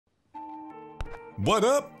What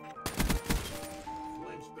up?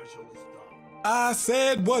 I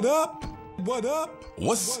said, what up? What up?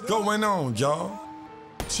 What's going on, y'all?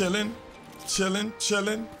 Chillin', chillin',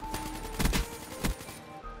 chillin'.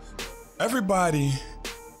 Everybody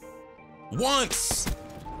wants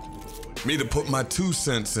me to put my 2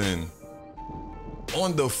 cents in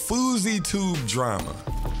on the FouseyTube drama.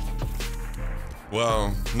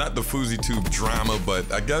 Well, not the FouseyTube drama,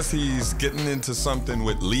 but I guess he's getting into something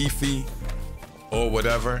with Leafy or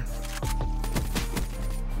whatever.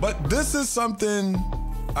 But this is something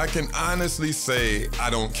I can honestly say I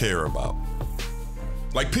don't care about.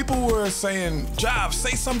 Like, people were saying, Jav,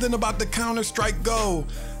 say something about the Counter-Strike Go,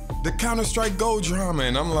 the Counter-Strike Go drama.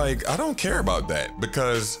 And I'm like, I don't care about that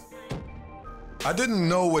because I didn't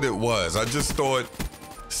know what it was. I just thought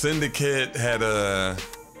Syndicate had a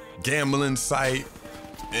gambling site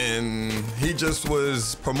and he just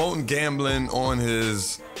was promoting gambling on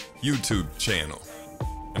his YouTube channel.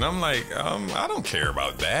 And I'm like, I don't care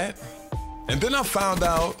about that. And then I found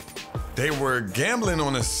out they were gambling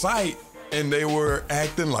on a site and they were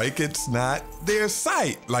acting like it's not their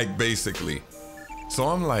site, like, basically. So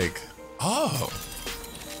I'm like, oh,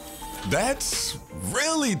 that's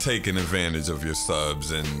really taking advantage of your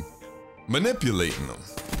subs and manipulating them.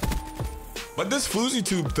 But this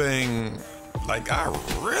FouseyTube thing, like, I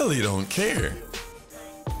really don't care.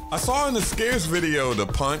 I saw in the Scares video the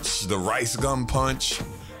punch, the rice gum punch.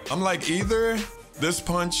 I'm like, either this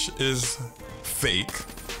punch is fake,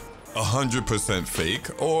 100%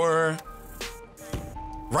 fake, or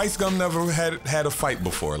Rice Gum never had a fight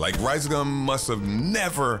before. Like, Rice Gum must have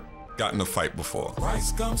never gotten a fight before.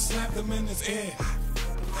 Rice Gum slapped him in his ear.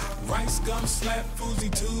 Rice Gum slapped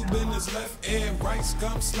FouseyTube in his left ear. Rice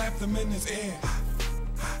Gum slapped him in his ear.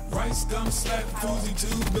 Rice Gum slapped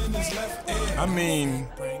FouseyTube in his left ear. I mean,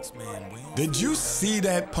 did you see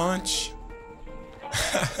that punch?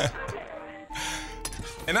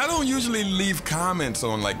 And I don't usually leave comments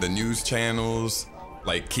on, like, the news channels,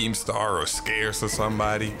 like Keemstar or Scarce or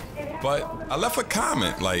somebody, but I left a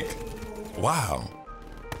comment like, wow,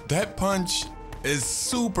 that punch is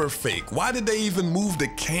super fake. Why did they even move the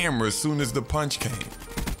camera as soon as the punch came?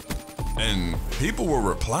 And people were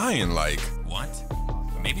replying like, what?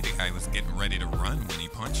 Maybe the guy was getting ready to run when he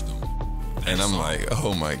punched him. And I'm like,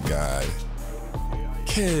 oh my God.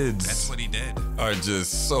 Kids, that's what he did, are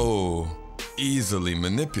just so easily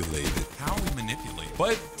manipulated. How are we manipulated?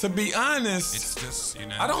 But to be honest, it's just, you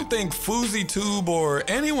know, I don't think FouseyTube or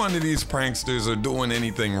any one of these pranksters are doing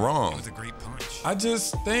anything wrong. It was a great punch. I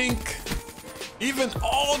just think even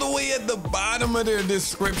all the way at the bottom of their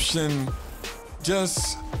description,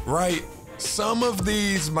 just write, some of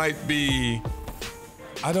these might be,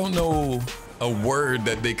 I don't know a word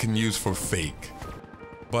that they can use for fake,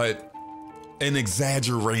 but an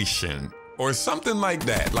exaggeration or something like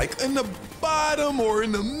that. Like in the bottom or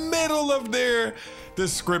in the middle of their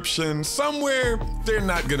description, somewhere they're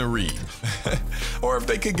not gonna read. Or if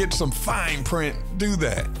they could get some fine print, do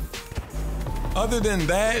that. Other than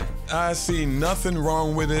that, I see nothing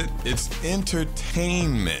wrong with it. It's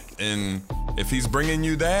entertainment. And if he's bringing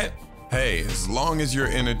you that, hey, as long as you're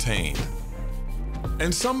entertained.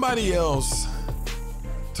 And somebody else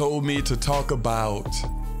told me to talk about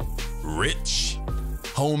Rich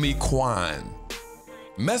Homie Quan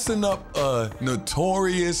messing up a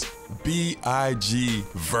Notorious B.I.G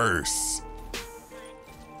verse.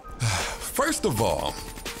 First of all,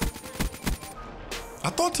 I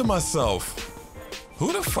thought to myself,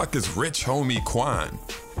 who the fuck is Rich Homie Quan?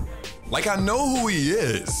 Like, I know who he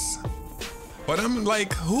is, but I'm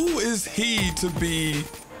like, who is he to be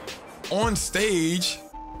on stage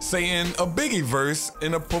saying a Biggie verse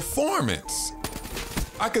in a performance?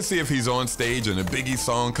 I could see if he's on stage and a Biggie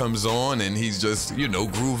song comes on and he's just, you know,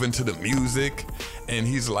 grooving to the music and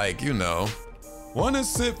he's like, you know, wanna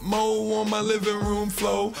sip mo on my living room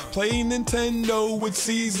floor, play Nintendo with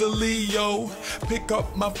Caesar Leo, pick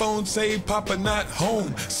up my phone, say Papa not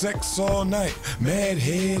home, sex all night, mad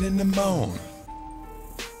head in the moan.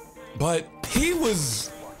 But he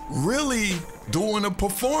was really doing a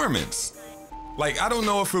performance. Like, I don't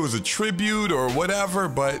know if it was a tribute or whatever,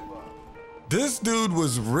 but this dude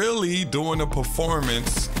was really doing a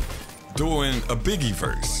performance, doing a Biggie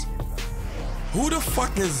verse. Who the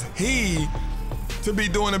fuck is he to be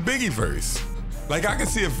doing a Biggie verse? Like, I could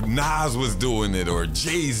see if Nas was doing it or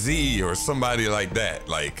Jay-Z or somebody like that.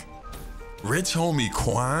 Like, Rich Homie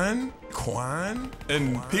Quan?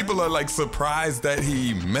 And people are like surprised that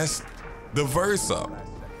he messed the verse up.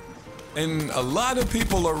 And a lot of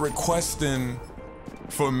people are requesting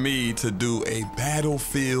for me to do a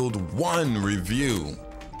Battlefield 1 review.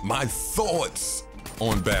 My thoughts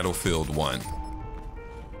on Battlefield 1.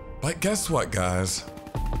 But guess what, guys?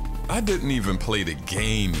 I didn't even play the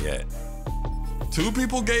game yet. 2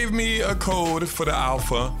 people gave me a code for the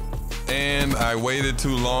alpha, and I waited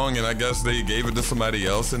too long, and I guess they gave it to somebody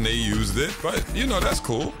else and they used it, but you know, that's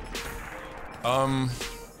cool.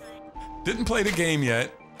 Didn't play the game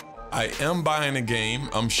yet. I am buying a game.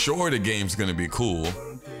 I'm sure the game's gonna be cool.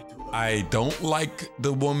 I don't like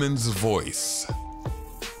the woman's voice.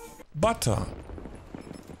 Butter.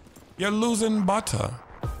 You're losing butter.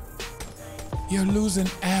 You're losing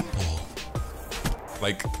apple.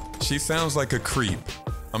 Like, she sounds like a creep.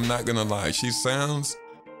 I'm not gonna lie. She sounds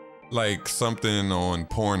like something on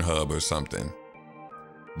Pornhub or something.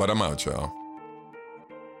 But I'm out, y'all.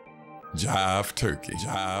 Jive turkey,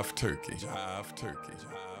 jive turkey, jive turkey, jive.